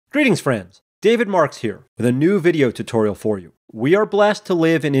Greetings, friends. David Marks here with a new video tutorial for you. We are blessed to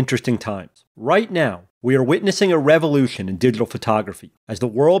live in interesting times. Right now, we are witnessing a revolution in digital photography as the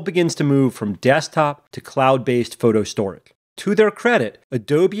world begins to move from desktop to cloud-based photo storage. To their credit,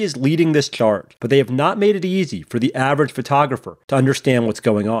 Adobe is leading this charge, but they have not made it easy for the average photographer to understand what's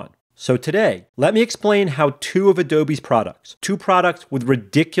going on. So today, let me explain how two of Adobe's products, two products with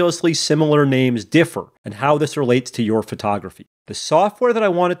ridiculously similar names, differ and how this relates to your photography. The software that I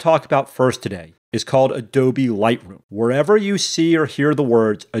want to talk about first today is called Adobe Lightroom. Wherever you see or hear the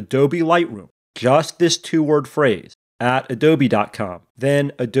words Adobe Lightroom, just this two-word phrase, at adobe.com,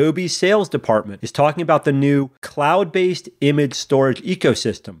 then Adobe's sales department is talking about the new cloud-based image storage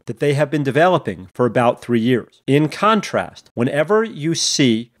ecosystem that they have been developing for about 3 years. In contrast, whenever you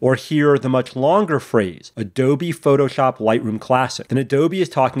see or hear the much longer phrase Adobe Photoshop Lightroom Classic, then Adobe is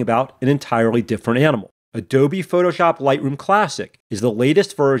talking about an entirely different animal. Adobe Photoshop Lightroom Classic is the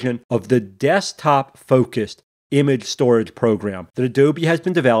latest version of the desktop-focused image storage program that Adobe has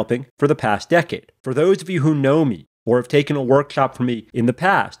been developing for the past decade. For those of you who know me or have taken a workshop from me in the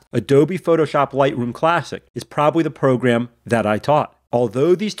past, Adobe Photoshop Lightroom Classic is probably the program that I taught.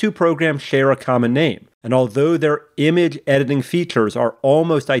 Although these two programs share a common name, and although their image editing features are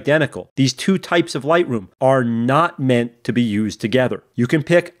almost identical, these two types of Lightroom are not meant to be used together. You can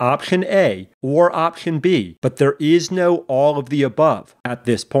pick option A or option B, but there is no all of the above at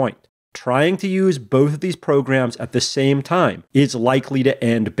this point. Trying to use both of these programs at the same time is likely to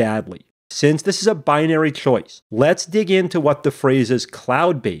end badly. Since this is a binary choice, let's dig into what the phrases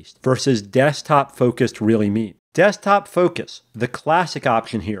cloud-based versus desktop-focused really mean. Desktop focus, the classic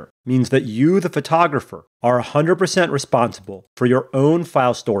option here, means that you, the photographer, are 100% responsible for your own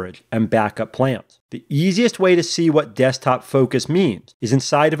file storage and backup plans. The easiest way to see what desktop focus means is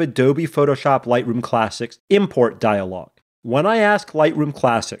inside of Adobe Photoshop Lightroom Classic's import dialog. When I ask Lightroom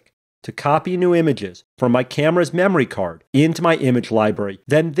Classic to copy new images from my camera's memory card into my image library,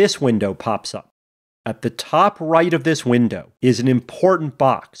 then this window pops up. At the top right of this window is an important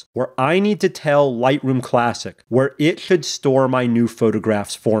box where I need to tell Lightroom Classic where it should store my new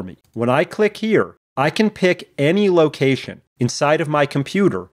photographs for me. When I click here, I can pick any location inside of my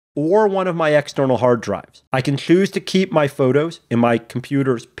computer or one of my external hard drives. I can choose to keep my photos in my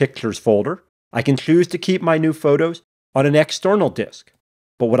computer's pictures folder. I can choose to keep my new photos on an external disk.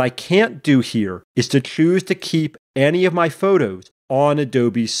 But what I can't do here is to choose to keep any of my photos on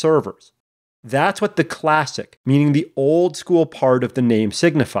Adobe's servers. That's what the classic, meaning the old school part of the name,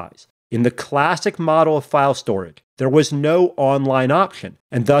 signifies. In the classic model of file storage, there was no online option,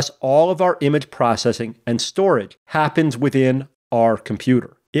 and thus all of our image processing and storage happens within our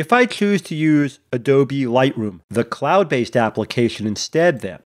computer. If I choose to use Adobe Lightroom, the cloud-based application instead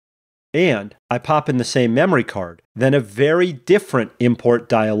then, and I pop in the same memory card, then a very different import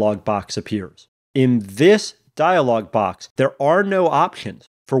dialog box appears. In this dialog box, there are no options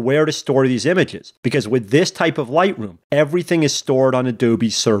for where to store these images, because with this type of Lightroom, everything is stored on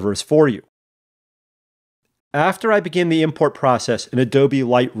Adobe's servers for you. After I begin the import process in Adobe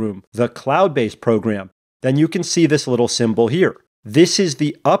Lightroom, the cloud-based program, then you can see this little symbol here. This is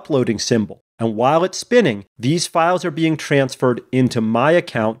the uploading symbol, and while it's spinning, these files are being transferred into my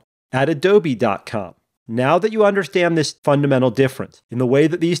account at adobe.com. Now that you understand this fundamental difference in the way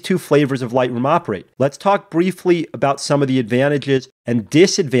that these two flavors of Lightroom operate, let's talk briefly about some of the advantages and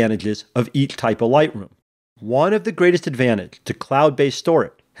disadvantages of each type of Lightroom. One of the greatest advantages to cloud-based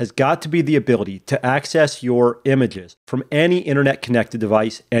storage has got to be the ability to access your images from any internet-connected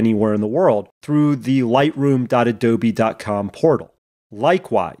device anywhere in the world through the lightroom.adobe.com portal.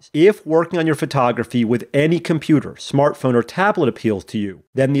 Likewise, if working on your photography with any computer, smartphone, or tablet appeals to you,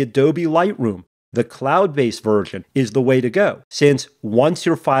 then the Adobe Lightroom, the cloud-based version, is the way to go, since once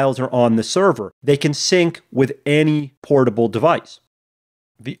your files are on the server, they can sync with any portable device.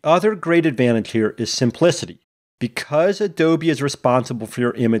 The other great advantage here is simplicity. Because Adobe is responsible for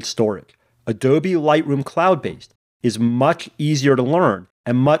your image storage, Adobe Lightroom Cloud-based is much easier to learn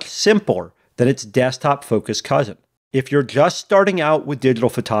and much simpler than its desktop-focused cousin. If you're just starting out with digital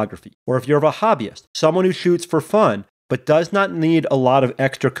photography, or if you're a hobbyist, someone who shoots for fun, but does not need a lot of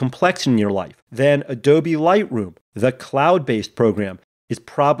extra complexity in your life, then Adobe Lightroom, the cloud-based program, is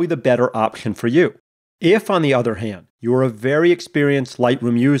probably the better option for you. If, on the other hand, you are a very experienced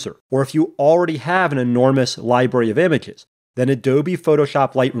Lightroom user, or if you already have an enormous library of images, then Adobe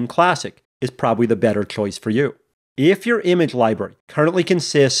Photoshop Lightroom Classic is probably the better choice for you. If your image library currently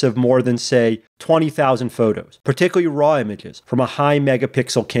consists of more than, say, 20,000 photos, particularly raw images from a high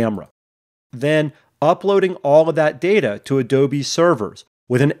megapixel camera, then uploading all of that data to Adobe's servers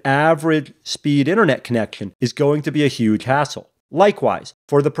with an average speed internet connection is going to be a huge hassle. Likewise,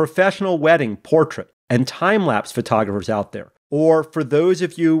 for the professional wedding, portrait, and time-lapse photographers out there, or for those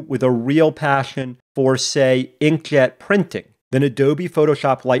of you with a real passion for, say, inkjet printing, then Adobe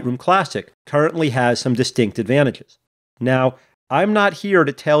Photoshop Lightroom Classic currently has some distinct advantages. Now, I'm not here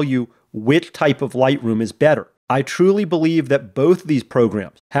to tell you which type of Lightroom is better. I truly believe that both of these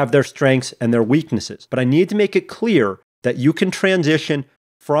programs have their strengths and their weaknesses, but I need to make it clear that you can transition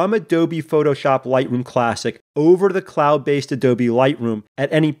from Adobe Photoshop Lightroom Classic over to the cloud-based Adobe Lightroom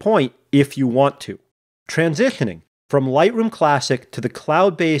at any point if you want to. Transitioning from Lightroom Classic to the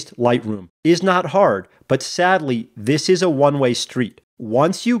cloud-based Lightroom is not hard, but sadly, this is a one-way street.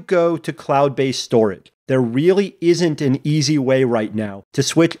 Once you go to cloud-based storage, there really isn't an easy way right now to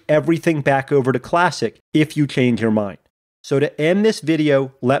switch everything back over to Classic if you change your mind. So to end this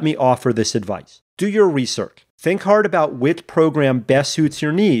video, let me offer this advice. Do your research. Think hard about which program best suits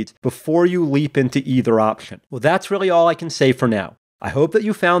your needs before you leap into either option. Well, that's really all I can say for now. I hope that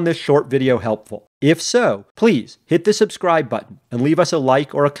you found this short video helpful. If so, please hit the subscribe button and leave us a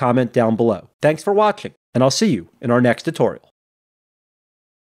like or a comment down below. Thanks for watching, and I'll see you in our next tutorial.